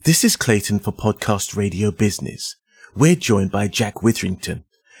This is Clayton for Podcast Radio Business. We're joined by Jack Withrington,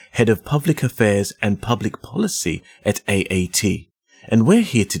 Head of Public Affairs and Public Policy at AAT, and we're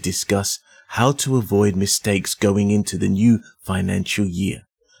here to discuss how to avoid mistakes going into the new financial year.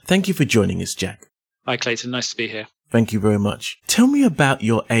 Thank you for joining us, Jack. Hi, Clayton. Nice to be here. Thank you very much. Tell me about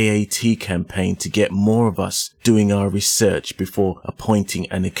your AAT campaign to get more of us doing our research before appointing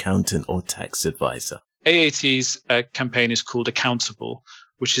an accountant or tax advisor. AAT's campaign is called Accountable,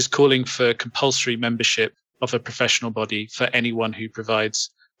 which is calling for compulsory membership of a professional body for anyone who provides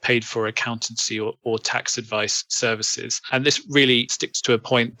paid for accountancy or tax advice services. And this really sticks to a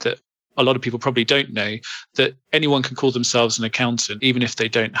point that a lot of people probably don't know, that anyone can call themselves an accountant, even if they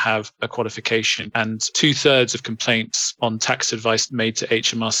don't have a qualification. And 2/3 of complaints on tax advice made to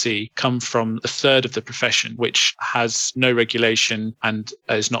HMRC come from a third of the profession, which has no regulation and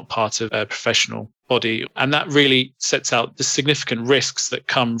is not part of a professional body. And that really sets out the significant risks that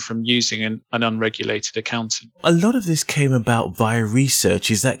come from using an unregulated accountant. A lot of this came about via research,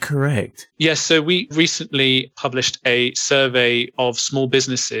 is that correct? Yes, so we recently published a survey of small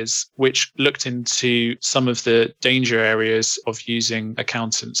businesses which looked into some of the danger areas of using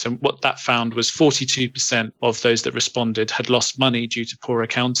accountants. And what that found was 42% of those that responded had lost money due to poor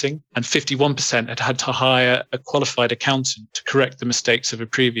accounting, and 51% had had to hire a qualified accountant to correct the mistakes of a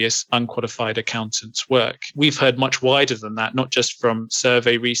previous unqualified accountant's work. We've heard much wider than that, not just from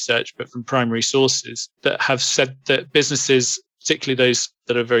survey research, but from primary sources that have said that businesses, particularly those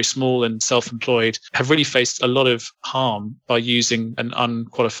that are very small and self-employed, have really faced a lot of harm by using an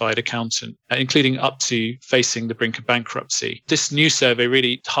unqualified accountant, including up to facing the brink of bankruptcy. This new survey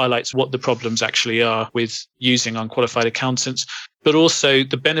really highlights what the problems actually are with using unqualified accountants, but also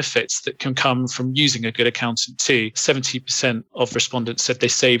the benefits that can come from using a good accountant too. 70% of respondents said they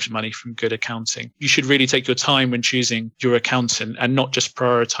saved money from good accounting. You should really take your time when choosing your accountant and not just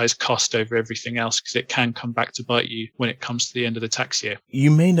prioritize cost over everything else, because it can come back to bite you when it comes to the end of the tax year. You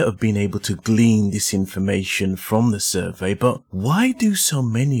may not have been able to glean this information from the survey, but why do so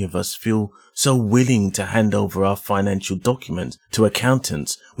many of us feel so willing to hand over our financial documents to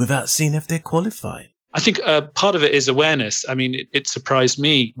accountants without seeing if they're qualified? I think part of it is awareness. I mean, it surprised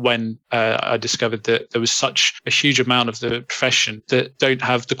me when I discovered that there was such a huge amount of the profession that don't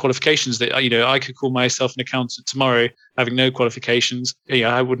have the qualifications. That, I could call myself an accountant tomorrow having no qualifications.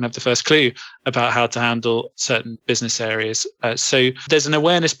 I wouldn't have the first clue about how to handle certain business areas. So there's an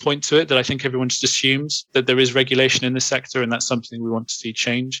awareness point to it that I think everyone just assumes that there is regulation in the sector, and that's something we want to see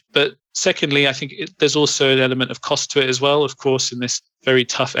change. But secondly, I think there's also an element of cost to it as well. Of course, in this very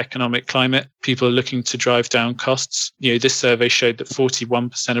tough economic climate, people are looking to drive down costs. This survey showed that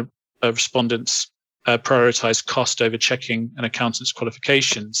 41% of respondents prioritize cost over checking an accountant's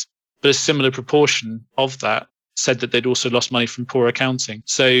qualifications. But a similar proportion of that said that they'd also lost money from poor accounting.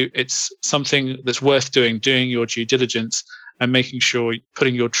 So it's something that's worth doing your due diligence and making sure you're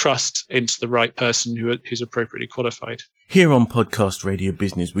putting your trust into the right person who's appropriately qualified. Here on Podcast Radio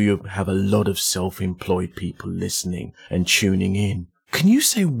Business, we have a lot of self-employed people listening and tuning in. Can you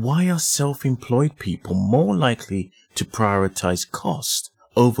say, why are self-employed people more likely to prioritize cost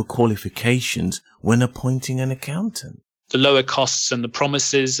over qualifications when appointing an accountant? The lower costs and the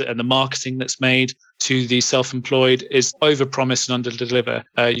promises and the marketing that's made to the self-employed is overpromise and underdeliver.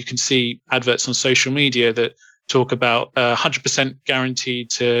 You can see adverts on social media that talk about 100% guaranteed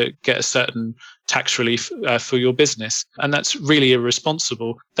to get a certain tax relief for your business. And that's really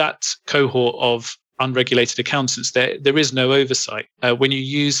irresponsible. That cohort of unregulated accountants, there is no oversight. When you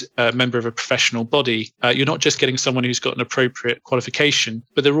use a member of a professional body, you're not just getting someone who's got an appropriate qualification,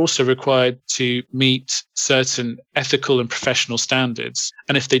 but they're also required to meet certain ethical and professional standards.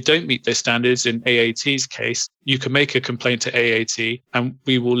 And if they don't meet those standards, in AAT's case, you can make a complaint to AAT and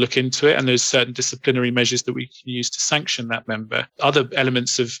we will look into it. And there's certain disciplinary measures that we can use to sanction that member. Other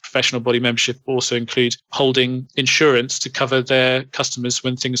elements of professional body membership also include holding insurance to cover their customers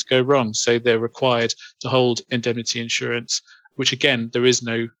when things go wrong. So they're required to hold indemnity insurance, which again, there is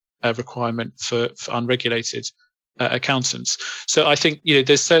no requirement for unregulated accountants. So I think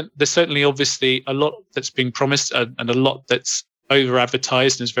there's certainly obviously a lot that's being promised and a lot that's over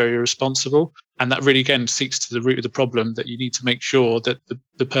advertised and is very irresponsible. And that really, again, seeks to the root of the problem, that you need to make sure that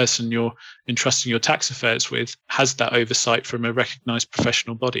the person you're entrusting your tax affairs with has that oversight from a recognized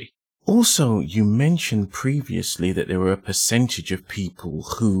professional body. Also, you mentioned previously that there were a percentage of people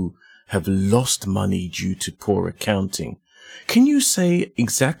who have lost money due to poor accounting. Can you say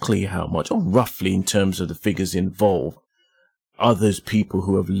exactly how much, or roughly in terms of the figures involved, are those people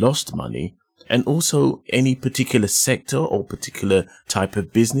who have lost money? And also any particular sector or particular type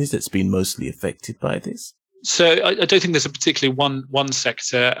of business that's been mostly affected by this? So I don't think there's a particularly one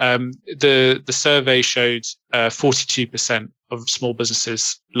sector. The survey showed 42% of small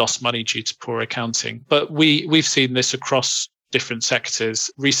businesses lost money due to poor accounting, but we've seen this across different sectors.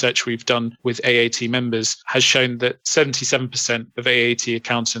 Research we've done with AAT members has shown that 77% of AAT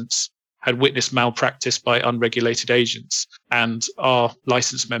accountants had witnessed malpractice by unregulated agents, and our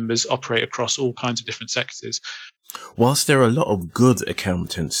licensed members operate across all kinds of different sectors. Whilst there are a lot of good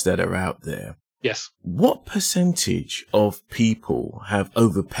accountants that are out there, yes, what percentage of people have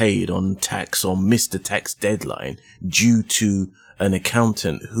overpaid on tax or missed a tax deadline due to an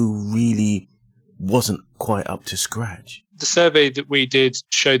accountant who really wasn't quite up to scratch? The survey that we did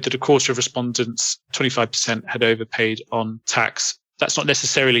showed that a quarter of respondents, 25%, had overpaid on tax. That's not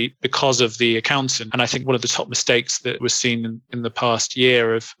necessarily because of the accountant. And I think one of the top mistakes that was seen in the past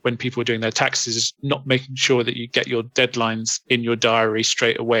year of when people were doing their taxes is not making sure that you get your deadlines in your diary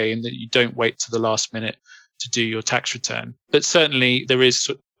straight away and that you don't wait to the last minute to do your tax return. But certainly there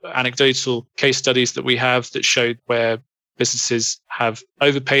is anecdotal case studies that we have that showed where businesses have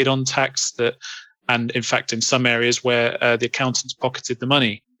overpaid on tax, and in fact in some areas where the accountants pocketed the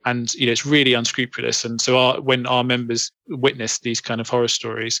money. And it's really unscrupulous. And so when our members witness these kind of horror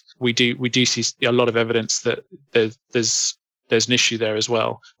stories, we do see a lot of evidence that there's an issue there as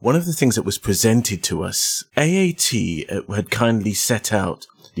well. One of the things that was presented to us, AAT had kindly set out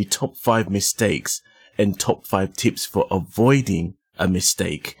the top 5 mistakes and top 5 tips for avoiding a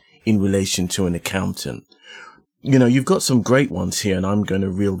mistake in relation to an accountant. You've got some great ones here, and I'm going to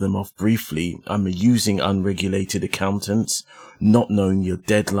reel them off briefly. I'm using unregulated accountants, not knowing your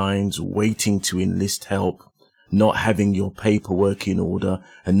deadlines, waiting to enlist help, not having your paperwork in order,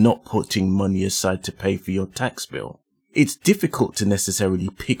 and not putting money aside to pay for your tax bill. It's difficult to necessarily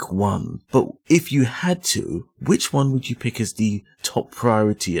pick one, but if you had to, which one would you pick as the top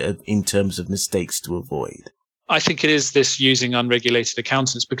priority in terms of mistakes to avoid? I think it is this using unregulated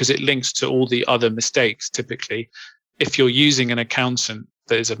accountants because it links to all the other mistakes. Typically, if you're using an accountant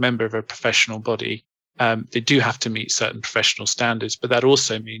that is a member of a professional body, they do have to meet certain professional standards, but that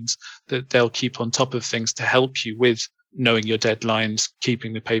also means that they'll keep on top of things to help you with knowing your deadlines,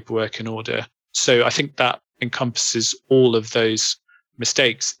 keeping the paperwork in order. So I think that encompasses all of those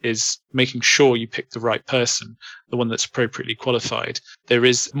mistakes, is making sure you pick the right person, the one that's appropriately qualified. There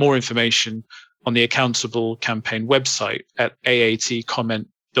is more information on the Accountable campaign website at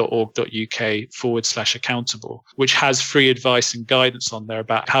aatcomment.org.uk/accountable, which has free advice and guidance on there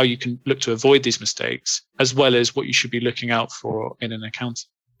about how you can look to avoid these mistakes, as well as what you should be looking out for in an accountant.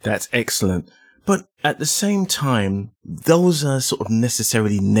 That's excellent. But at the same time, those are sort of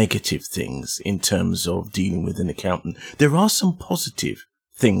necessarily negative things in terms of dealing with an accountant. There are some positive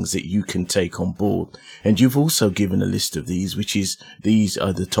things that you can take on board. And you've also given a list of these, these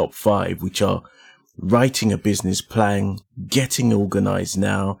are the top 5, which are writing a business plan, getting organized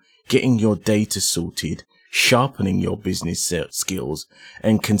now, getting your data sorted, sharpening your business skills,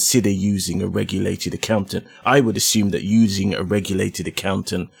 and consider using a regulated accountant. I would assume that using a regulated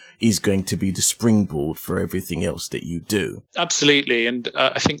accountant is going to be the springboard for everything else that you do. Absolutely. And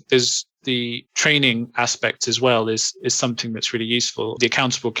I think there's the training aspect as well is something that's really useful. The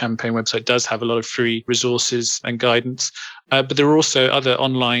Accountable campaign website does have a lot of free resources and guidance, but there are also other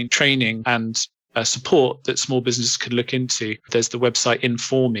online training and support that small businesses can look into. There's the website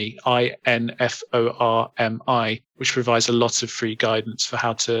Informi, INFORMI, which provides a lot of free guidance for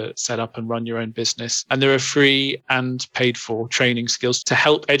how to set up and run your own business. And there are free and paid for training skills to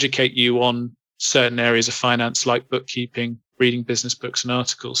help educate you on certain areas of finance like bookkeeping, reading business books and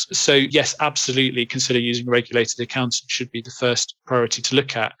articles. So yes, absolutely consider using a regulated accountant should be the first priority to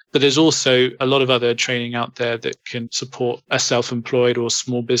look at. But there's also a lot of other training out there that can support a self-employed or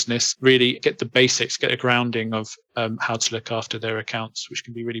small business really get the basics, get a grounding of how to look after their accounts, which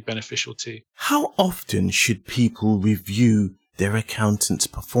can be really beneficial too. How often should people review their accountant's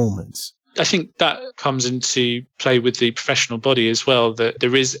performance? I think that comes into play with the professional body as well, that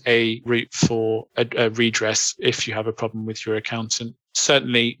there is a route for a redress if you have a problem with your accountant.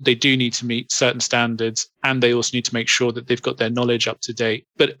 Certainly, they do need to meet certain standards, and they also need to make sure that they've got their knowledge up to date.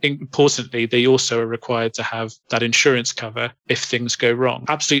 But importantly, they also are required to have that insurance cover if things go wrong.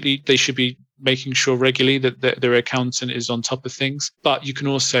 Absolutely, they should be making sure regularly that their accountant is on top of things. But you can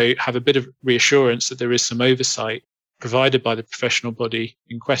also have a bit of reassurance that there is some oversight provided by the professional body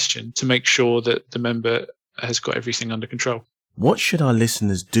in question to make sure that the member has got everything under control. What should our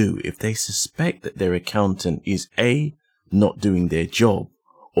listeners do if they suspect that their accountant is A, not doing their job,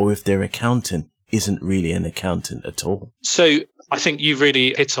 or if their accountant isn't really an accountant at all? So I think you've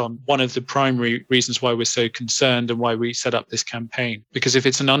really hit on one of the primary reasons why we're so concerned and why we set up this campaign. Because if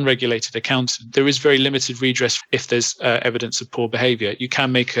it's an unregulated accountant, there is very limited redress if there's evidence of poor behaviour. You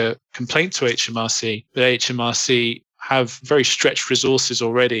can make a complaint to HMRC, but HMRC have very stretched resources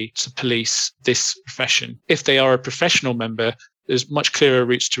already to police this profession. If they are a professional member, there's much clearer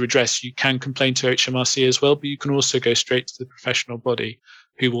routes to redress. You can complain to HMRC as well, but you can also go straight to the professional body,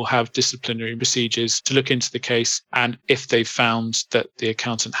 who will have disciplinary procedures to look into the case. And if they've found that the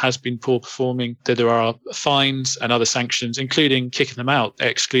accountant has been poor performing, that there are fines and other sanctions, including kicking them out,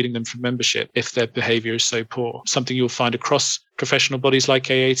 excluding them from membership if their behaviour is so poor. Something you'll find across professional bodies like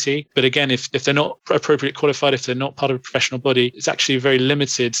AAT. But again, if they're not appropriately qualified, if they're not part of a professional body, it's actually very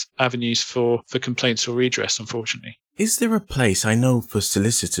limited avenues for complaints or redress, unfortunately. Is there a place, I know for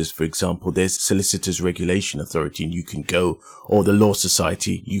solicitors, for example, there's Solicitors Regulation Authority and you can go, or the Law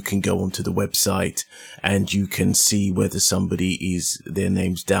Society, you can go onto the website and you can see whether somebody their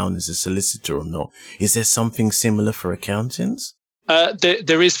name's down as a solicitor or not. Is there something similar for accountants?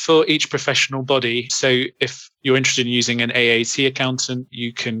 There is for each professional body. So if you're interested in using an AAT accountant,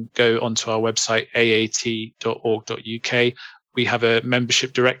 you can go onto our website, aat.org.uk. We have a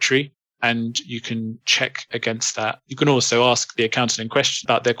membership directory, and you can check against that. You can also ask the accountant in question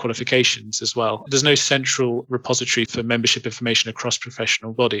about their qualifications as well. There's no central repository for membership information across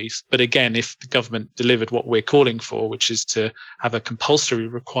professional bodies. But again, if the government delivered what we're calling for, which is to have a compulsory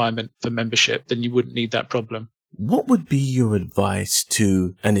requirement for membership, then you wouldn't need that problem. What would be your advice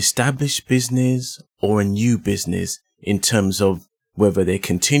to an established business or a new business in terms of whether they're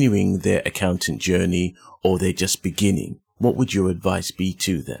continuing their accountant journey or they're just beginning? What would your advice be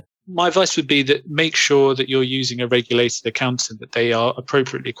to them? My advice would be that make sure that you're using a regulated accountant, that they are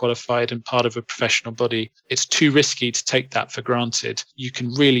appropriately qualified and part of a professional body. It's too risky to take that for granted. You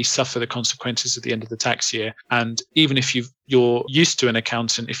can really suffer the consequences at the end of the tax year. And even if you're used to an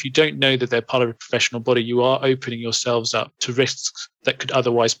accountant, if you don't know that they're part of a professional body, you are opening yourselves up to risks that could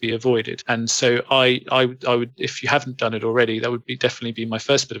otherwise be avoided. And so I would, if you haven't done it already, that would definitely be my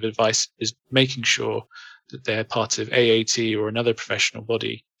first bit of advice, is making sure that they're part of AAT or another professional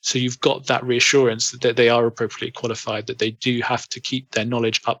body. So you've got that reassurance that they are appropriately qualified, that they do have to keep their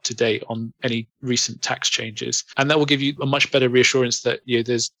knowledge up to date on any recent tax changes. And that will give you a much better reassurance that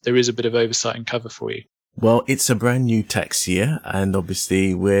there is a bit of oversight and cover for you. Well, it's a brand new tax year, and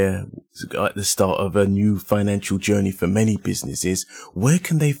obviously we're at the start of a new financial journey for many businesses. Where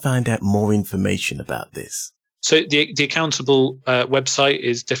can they find out more information about this? So the Accountable website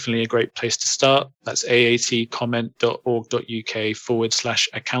is definitely a great place to start. That's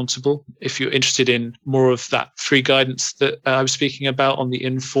aatcomment.org.uk/accountable. If you're interested in more of that free guidance that I was speaking about on the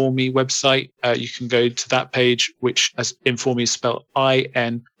Inform Me website, you can go to that page, which as Inform Me is spelled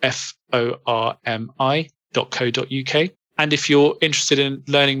informi.co.uk. And if you're interested in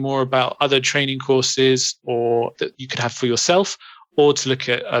learning more about other training courses or that you could have for yourself, or to look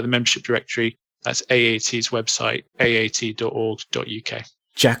at the membership directory, that's AAT's website, aat.org.uk.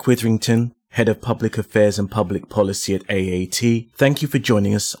 Jack Withrington, Head of Public Affairs and Public Policy at AAT. Thank you for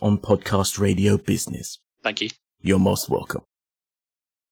joining us on Podcast Radio Business. Thank you. You're most welcome.